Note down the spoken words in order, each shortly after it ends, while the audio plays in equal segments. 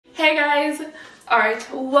guys, alright,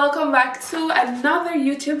 welcome back to another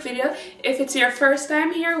YouTube video. If it's your first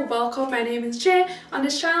time here, welcome. My name is Jay. On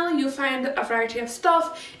this channel you'll find a variety of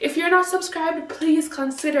stuff. If you're not subscribed, please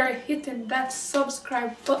consider hitting that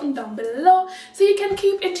subscribe button down below so you can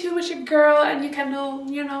keep in tune with your girl and you can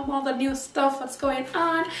know, all the new stuff that's going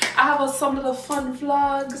on. I have some little fun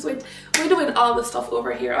vlogs with we're doing all the stuff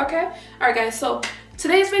over here, okay? Alright guys, so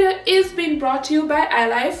today's video is being brought to you by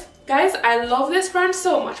ILife. Guys, I love this brand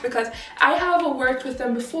so much because I have worked with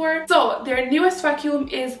them before. So their newest vacuum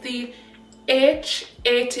is the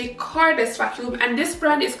H80 cordless vacuum, and this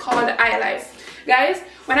brand is called ILife. Guys,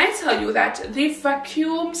 when I tell you that the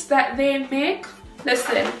vacuums that they make,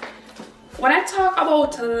 listen, when I talk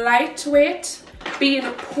about lightweight, being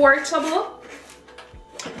portable,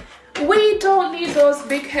 we don't need those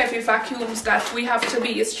big heavy vacuums that we have to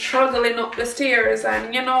be struggling up the stairs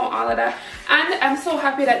and all of that. And I'm so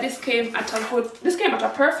happy that this came at a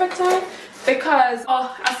perfect time, because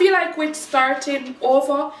I feel like with starting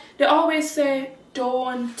over, they always say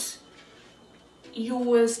don't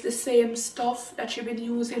use the same stuff that you've been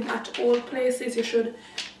using at old places. You should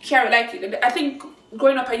carry, like, I think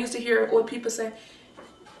growing up I used to hear old people say,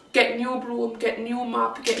 get new broom, get new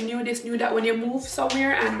mop, get new this, new that when you move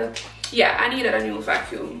somewhere. And yeah, I needed a new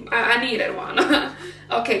vacuum. I needed one.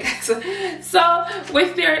 Okay guys, so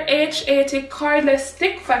with their H80 cordless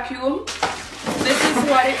stick vacuum, this is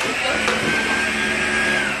what it is.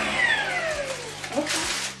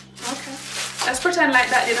 Okay, let's pretend like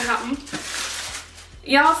that didn't happen.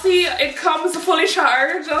 Y'all see, it comes fully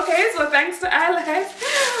charged. Okay, so thanks to ILife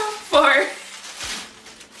for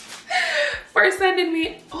sending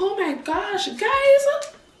me. Oh my gosh, guys,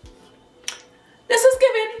 this is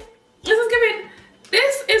giving.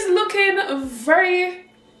 This is looking very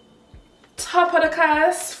top of the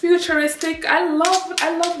class, futuristic. I love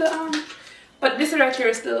the but this right here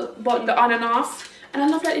is the button, the on and off, and I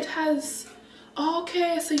love that it has.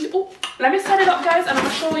 Okay, so let me set it up, guys, and I'm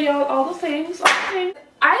gonna show y'all all the things.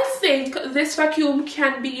 I think this vacuum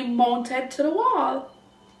can be mounted to the wall.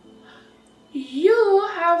 You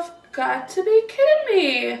have got to be kidding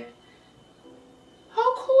me.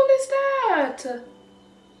 How cool is that?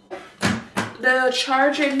 The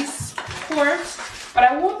charging port, but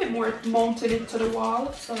I won't be mounted into the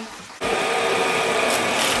wall, so.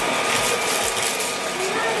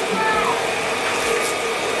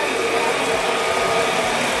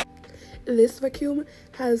 This vacuum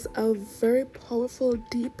has a very powerful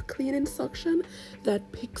deep cleaning suction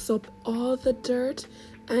that picks up all the dirt,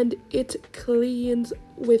 and it cleans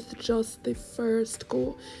with just the first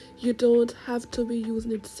go. You don't have to be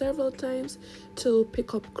using it several times to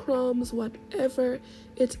pick up crumbs, whatever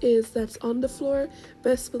it is that's on the floor.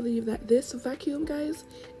 Best believe that this vacuum, guys,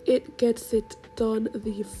 it gets it done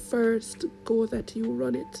the first go that you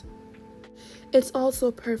run it. It's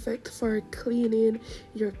also perfect for cleaning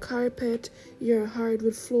your carpet, your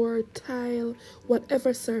hardwood floor, tile,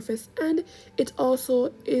 whatever surface, and it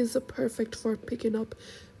also is perfect for picking up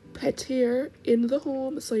pet hair in the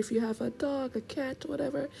home. So if you have a dog, a cat,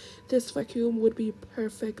 whatever, this vacuum would be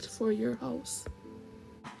perfect for your house.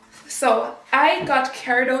 So I got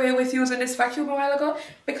carried away with using this vacuum a while ago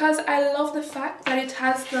because I love the fact that it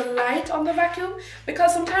has the light on the vacuum,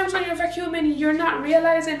 because sometimes when you're vacuuming you're not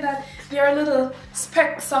realizing that there are little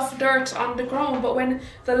specks of dirt on the ground, but when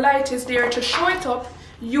the light is there to show it up,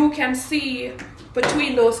 you can see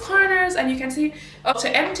between those corners and you can see up to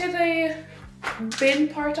empty the bin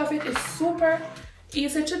part of it is super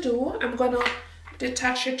easy to do. I'm gonna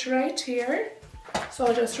detach it right here, so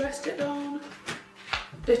I'll just rest it down,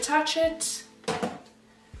 detach it,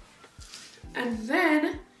 and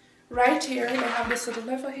then right here I have this little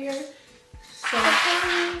lever here, so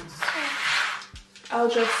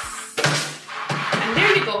I'll just, and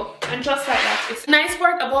there you go, and just like that. It's the nice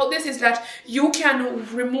part about this is that you can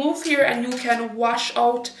remove here and you can wash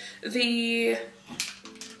out the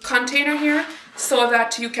container here so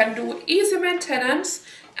that you can do easy maintenance.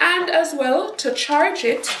 And as well, to charge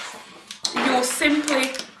it, you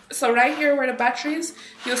simply, so right here where the battery is,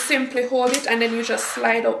 you simply hold it and then you just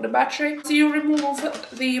slide out the battery. So you remove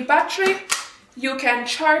the battery, you can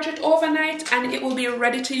charge it overnight and it will be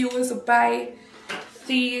ready to use by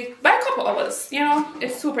a couple hours.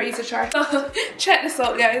 It's super easy to charge. So check this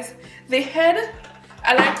out, guys. The head,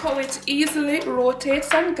 I like how it easily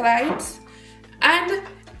rotates and glides, and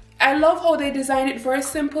I love how they design it very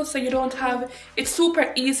simple, so you don't have, it's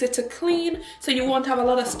super easy to clean, so you won't have a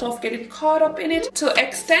lot of stuff getting caught up in it. To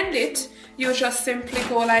extend it, you just simply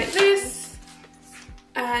go like this,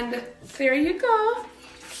 and there you go.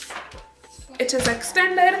 It is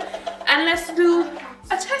extended, and let's do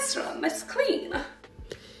a test run. Let's clean.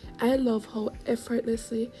 I love how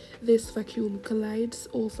effortlessly this vacuum glides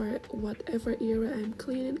over whatever area I'm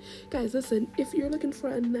cleaning. Guys, listen, if you're looking for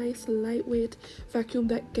a nice lightweight vacuum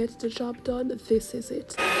that gets the job done, this is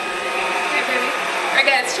it. Hey baby. Alright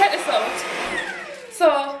guys, check this out.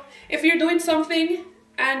 So if you're doing something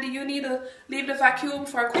and you need to leave the vacuum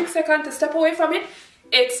for a quick second to step away from it,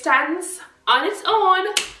 it stands on its own.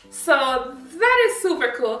 So that is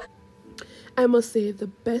super cool. I must say the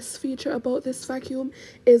best feature about this vacuum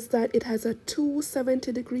is that it has a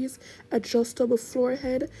 270 degrees adjustable floor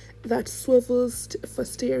head that swivels for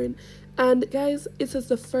steering. And guys, this is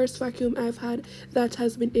the first vacuum I've had that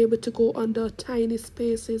has been able to go under tiny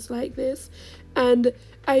spaces like this, and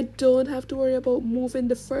I don't have to worry about moving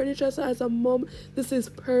the furniture. So as a mom, this is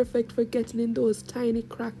perfect for getting in those tiny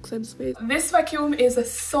cracks and space. This vacuum is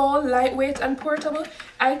so lightweight and portable.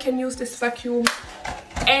 I can use this vacuum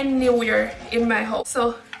anywhere in my house.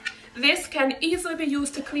 So this can easily be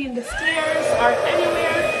used to clean the stairs or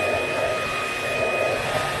anywhere.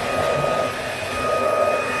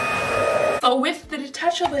 So with the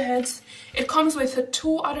detachable heads, it comes with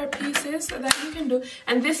 2 other pieces that you can do,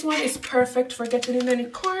 and this one is perfect for getting in any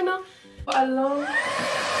corner along the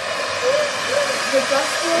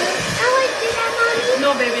dustboard.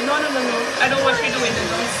 No baby, no. I don't want you doing the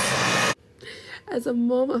dust. As a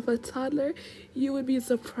mom of a toddler, you would be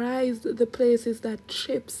surprised the places that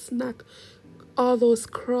chips, snack, all those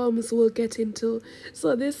crumbs will get into.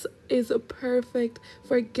 So this is perfect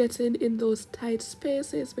for getting in those tight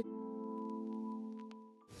spaces.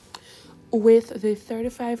 With the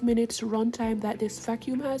 35 minutes runtime that this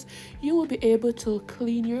vacuum has, you will be able to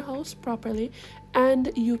clean your house properly,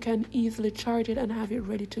 and you can easily charge it and have it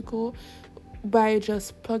ready to go by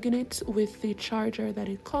just plugging it with the charger that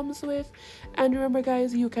it comes with. And remember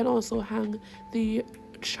guys, you can also hang the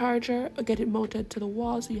charger or get it mounted to the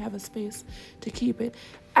wall so you have a space to keep it.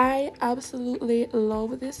 I absolutely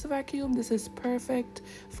love this vacuum. This is perfect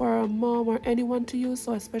for a mom or anyone to use.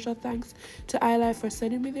 So a special thanks to ILife for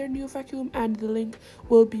sending me their new vacuum, and the link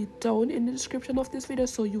will be down in the description of this video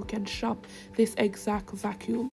so you can shop this exact vacuum.